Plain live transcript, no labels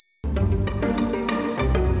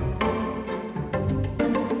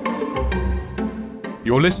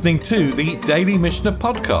You're listening to the Daily Mishnah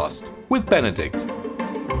Podcast with Benedict.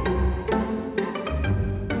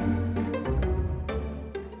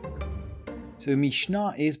 So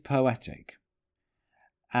Mishnah is poetic,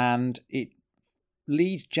 and it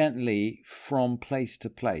leads gently from place to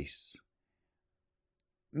place,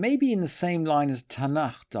 maybe in the same line as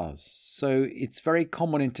Tanakh does. So it's very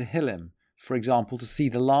common in Tehillim, for example, to see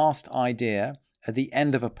the last idea at the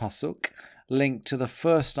end of a pasuk linked to the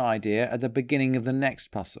first idea at the beginning of the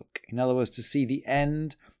next pasuk. In other words, to see the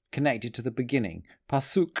end connected to the beginning.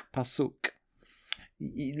 Pasuk, pasuk.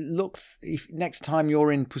 Look, if next time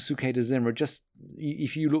you're in Pusukei de Zimra, just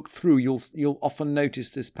if you look through, you'll often notice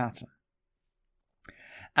this pattern.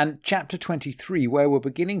 And chapter 23, where we're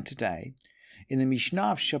beginning today, in the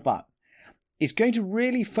Mishnah of Shabbat, is going to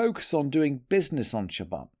really focus on doing business on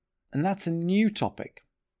Shabbat. And that's a new topic.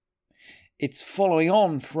 It's following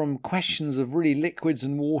on from questions of really liquids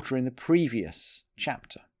and water in the previous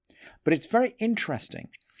chapter. But it's very interesting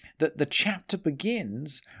that the chapter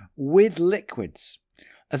begins with liquids,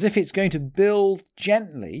 as if it's going to build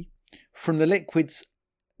gently from the liquids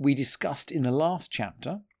we discussed in the last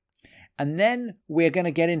chapter. And then we're going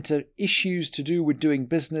to get into issues to do with doing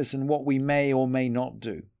business and what we may or may not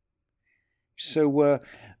do. So we're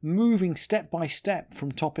moving step by step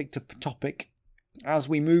from topic to topic as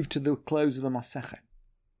we move to the close of the Masechet.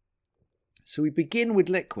 So we begin with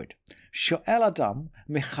liquid. Shoel Adam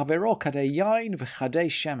mechavero kadei yain v'chadei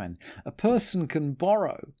shemen. A person can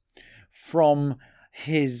borrow from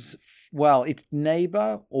his, its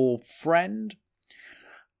neighbor or friend,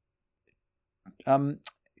 kadei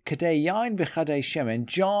yain v'chadei shemen,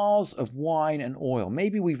 jars of wine and oil.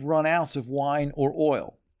 Maybe we've run out of wine or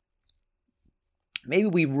oil. Maybe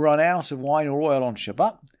we've run out of wine or oil on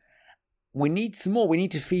Shabbat. We need some more. We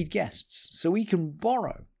need to feed guests. So we can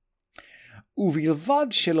borrow.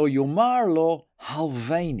 Uvilvad shelo yomar lo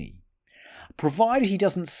halveini. Provided he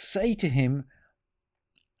doesn't say to him,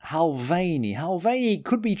 halveini. Halveini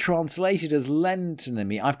could be translated as lend to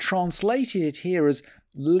me. I've translated it here as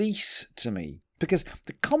lease to me, because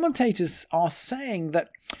the commentators are saying that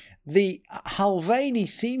the halveini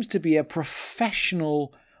seems to be a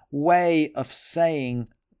professional way of saying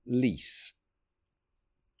lease,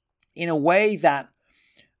 in a way that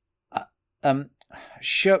the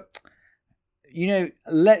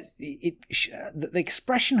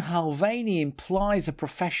expression halveini implies a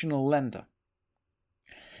professional lender.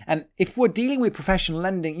 And if we're dealing with professional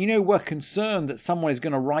lending, we're concerned that someone is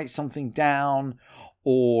going to write something down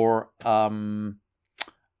or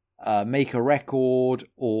make a record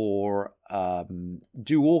or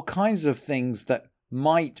do all kinds of things that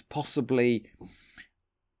might possibly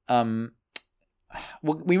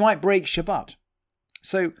we might break Shabbat.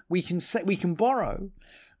 So we can borrow,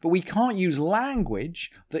 but we can't use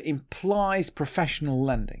language that implies professional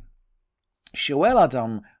lending. Shoel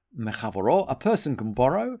Adam mechavoro, a person can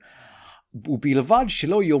borrow, ubilvad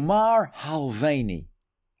shelo yomar halveini,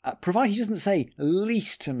 provided he doesn't say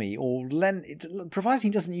lease to me or lend, provided he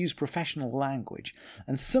doesn't use professional language.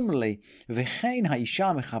 And similarly, v'chein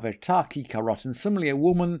ha'isha mechaverta ki karot, and similarly, a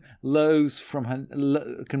woman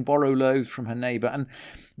can borrow loaves from her neighbor. And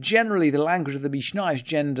generally, the language of the Mishnah is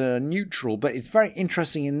gender neutral, but it's very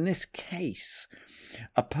interesting in this case.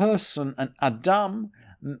 A person, an Adam,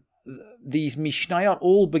 these Mishnayot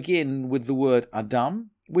all begin with the word Adam,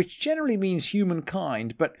 which generally means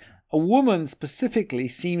humankind, but a woman specifically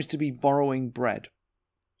seems to be borrowing bread.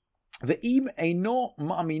 Ve'im eino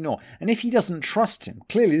ma'amino, and if he doesn't trust him,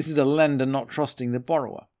 clearly this is a lender not trusting the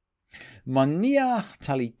borrower. Maniach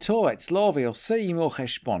talito etzlo ve'osei imo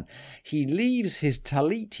cheshbon. He leaves his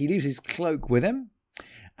talit, he leaves his cloak with him,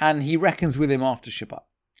 and he reckons with him after Shabbat.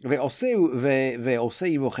 Ve'osei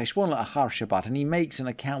imo cheshbon la'achar Shabbat, and he makes an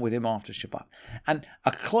account with him after Shabbat. And a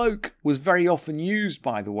cloak was very often used,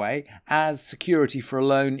 by the way, as security for a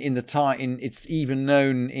loan in the time. It's even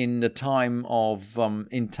known in the time of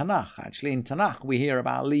in Tanakh. Actually, in Tanakh we hear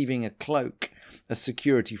about leaving a cloak as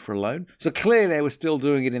security for a loan. So clearly they were still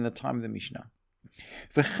doing it in the time of the Mishnah.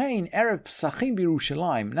 V'chein erev Pesachim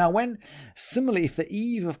b'Yerushalayim. Now, similarly, if the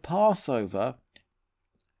eve of Passover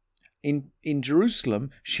in Jerusalem,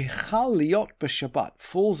 shechal liot b'Shabbat,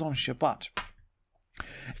 falls on Shabbat.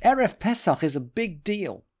 Erev Pesach is a big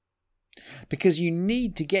deal because you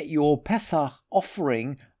need to get your Pesach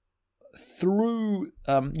offering through,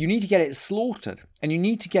 you need to get it slaughtered and you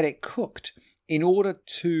need to get it cooked in order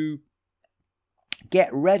to get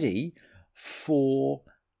ready for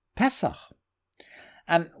Pesach.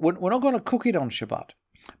 And we're not going to cook it on Shabbat.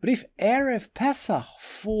 But if Erev Pesach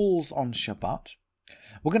falls on Shabbat,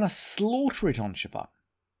 we're going to slaughter it on Shabbat.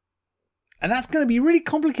 And that's going to be really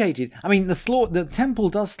complicated. I mean, the temple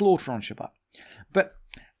does slaughter on Shabbat. But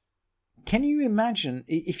can you imagine,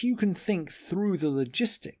 if you can think through the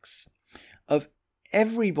logistics of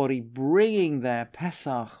everybody bringing their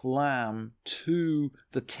Pesach lamb to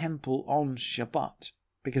the temple on Shabbat?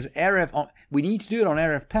 Because we need to do it on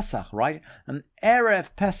Erev Pesach, right? And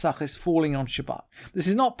Erev Pesach is falling on Shabbat. This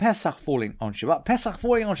is not Pesach falling on Shabbat. Pesach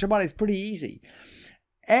falling on Shabbat is pretty easy.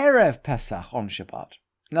 Erev Pesach on Shabbat,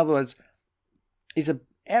 in other words,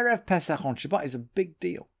 Erev Pesach on Shabbat is a big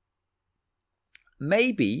deal.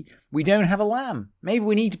 Maybe we don't have a lamb. Maybe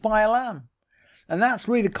we need to buy a lamb. And that's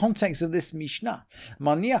really the context of this Mishnah.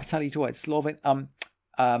 Maniach talito etzlo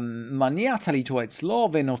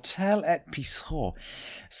venotel et pischo.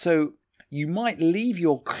 So you might leave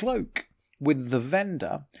your cloak with the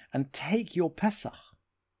vendor and take your Pesach.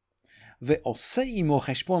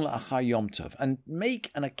 And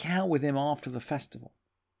make an account with him after the festival.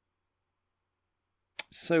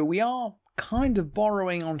 So we are kind of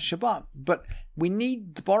borrowing on Shabbat, but we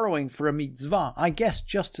need the borrowing for a mitzvah, I guess,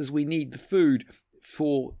 just as we need the food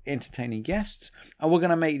for entertaining guests, and we're going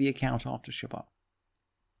to make the account after Shabbat.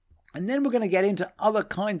 And then we're going to get into other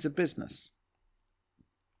kinds of business.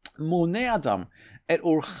 Monei adam et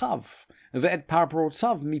orchav ve'et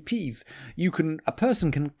parporotzav mipiv. A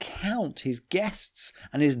person can count his guests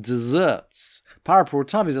and his desserts.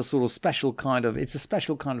 Parporotzav is a special kind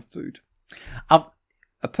of food.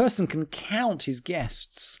 A person can count his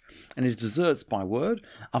guests and his desserts by word.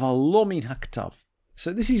 Aval min haktav.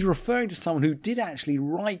 So this is referring to someone who did actually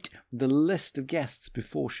write the list of guests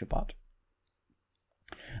before Shabbat.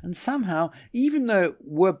 And somehow, even though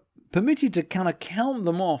we're permitted to kind of count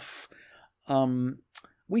them off,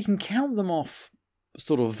 we can count them off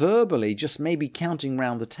sort of verbally, just maybe counting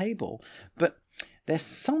round the table. But there's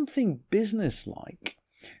something businesslike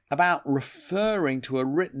about referring to a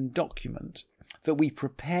written document that we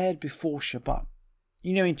prepared before Shabbat.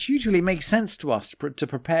 Intuitively it makes sense to us to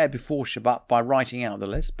prepare before Shabbat by writing out the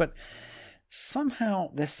list, but somehow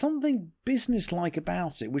there's something businesslike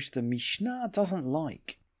about it which the Mishnah doesn't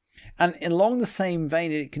like. And along the same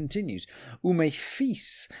vein it continues,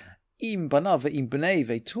 Umefis im banav im bnei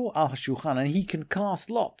ve'tor al hashulchan, and he can cast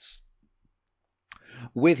lots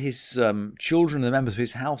with his children, the members of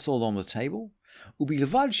his household, on the table.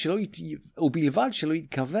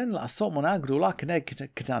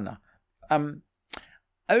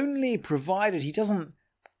 Only provided he doesn't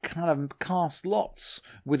kind of cast lots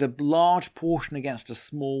with a large portion against a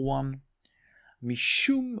small one.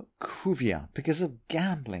 Mishum kuvia, because of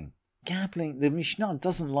gambling. Gambling, the Mishnah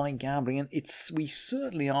doesn't like gambling, and we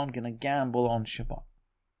certainly aren't going to gamble on Shabbat.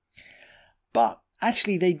 But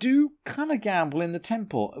actually, they do kind of gamble in the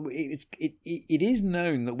temple. It is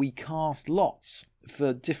known that we cast lots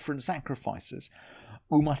for different sacrifices.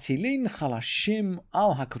 Umatilin chalashim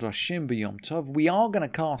al hakodashim b'yom tov. We are going to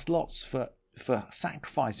cast lots for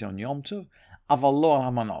sacrifice on Yom Tov. Aval lo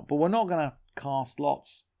al hamanot, but we're not going to cast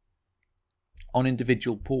lots on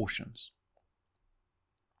individual portions.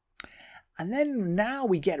 And then now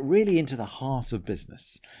we get really into the heart of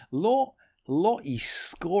business. Lo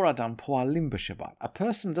iskor adam poalim b'Shabbat. A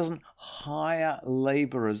person doesn't hire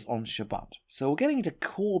laborers on Shabbat. So we're getting into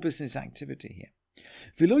core business activity here.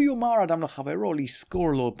 V'lo yomar adam lechavero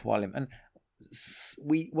liskor lo poalim. And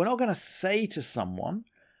we're not going to say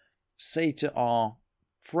to our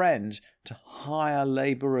friend to hire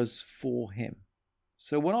laborers for him.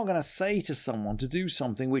 So we're not going to say to someone to do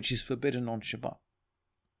something which is forbidden on Shabbat.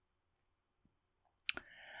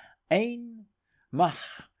 Ein mach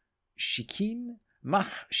shichin,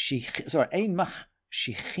 ein mach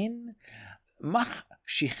shichin. Mach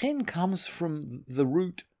shichin comes from the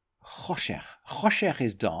root choshech. Choshech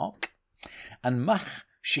is dark, and mach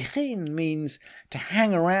shichin means to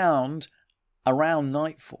hang around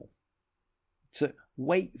nightfall. To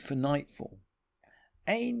wait for nightfall.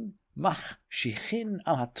 Ein mach shichin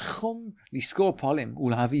al hatchum liskor polim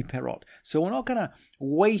ulhavi perot. So we're not going to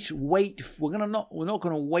wait. We're not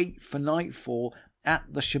going to wait for nightfall at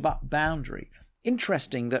the Shabbat boundary.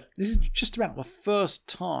 Interesting that this is just about the first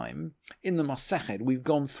time in the Masechet. We've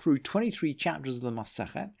gone through 23 chapters of the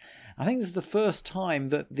Masechet. I think this is the first time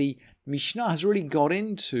that the Mishnah has really got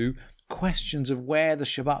into questions of where the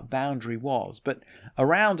Shabbat boundary was. But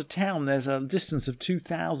around a town there's a distance of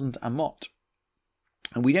 2,000 amot.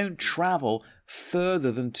 And we don't travel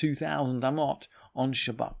further than 2,000 amot on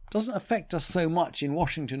Shabbat. Doesn't affect us so much in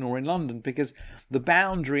Washington or in London because the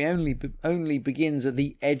boundary only begins at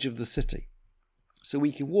the edge of the city. So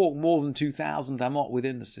we can walk more than 2,000 amot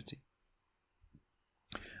within the city.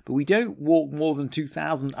 But we don't walk more than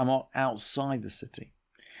 2,000 amot outside the city.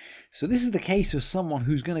 So this is the case of someone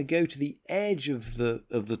who's going to go to the edge of the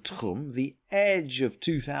Tchum, the edge of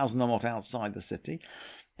 2,000 amot outside the city,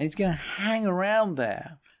 and he's going to hang around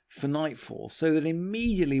there for nightfall, so that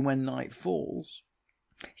immediately when night falls,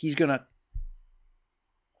 he's going to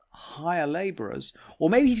hire laborers, or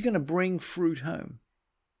maybe he's going to bring fruit home.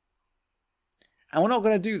 And we're not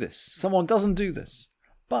going to do this. Someone doesn't do this.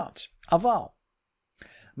 But, aval,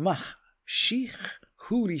 machshich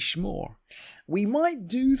hu lishmor. We might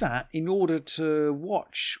do that in order to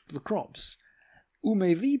watch the crops.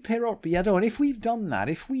 Umevi perot biyado. And if we've done that,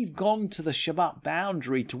 if we've gone to the Shabbat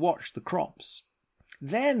boundary to watch the crops,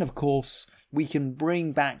 then, of course, we can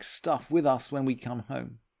bring back stuff with us when we come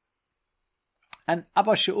home. And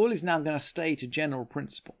Abba Shaul is now going to state a general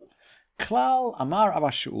principle. Klal Amar Abba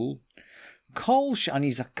Shaul, Kol she'ani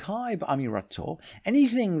zakai b'amirato,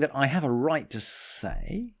 anything that I have a right to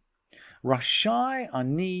say, Rashai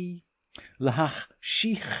ani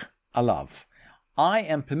lahachshich alav, I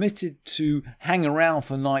am permitted to hang around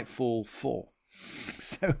for nightfall for.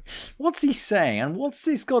 So, what's he saying? And what's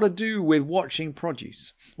this got to do with watching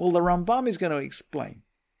produce? Well, the Rambam is going to explain.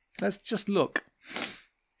 Let's just look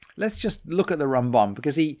at the Rambam,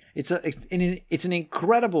 because it's an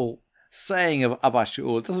incredible saying of Abba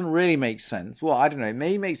Shaul. It doesn't really make sense. Well, I don't know. It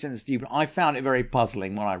may make sense to you, but I found it very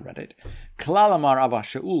puzzling when I read it. Klal amar Abba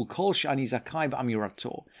Shaul, kol she'ani zakai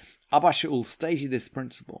b'amirato. Abba Shaul stated this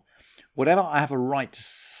principle. Whatever I have a right to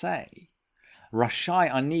say,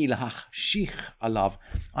 Rashai ani lahachshich alav,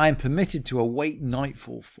 I am permitted to await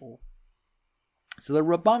nightfall for. So the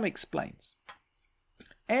Rambam explains.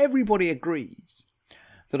 Everybody agrees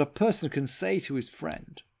that a person can say to his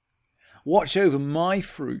friend, watch over my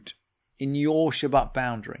fruit in your Shabbat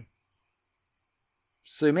boundary.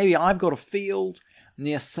 So maybe I've got a field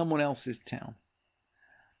near someone else's town.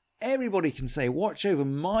 Everybody can say, watch over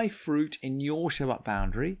my fruit in your Shabbat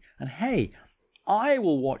boundary, and hey, I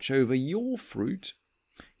will watch over your fruit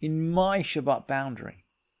in my Shabbat boundary.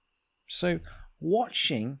 So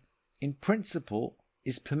watching, in principle,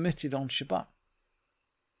 is permitted on Shabbat.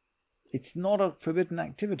 It's not a forbidden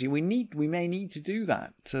activity. We may need to do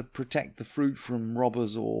that to protect the fruit from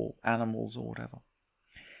robbers or animals or whatever.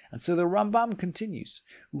 And so the Rambam continues,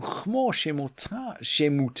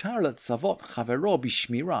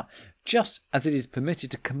 just as it is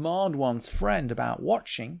permitted to command one's friend about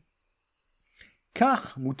watching,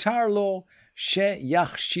 thus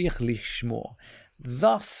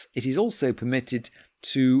it is also permitted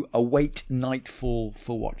to await nightfall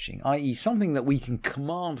for watching, i.e. something that we can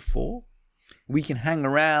command for, we can hang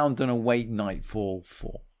around and await nightfall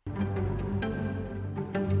for.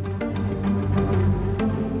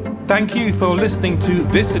 Thank you for listening to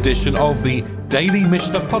this edition of the Daily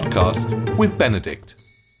Mishnah Podcast with Benedict.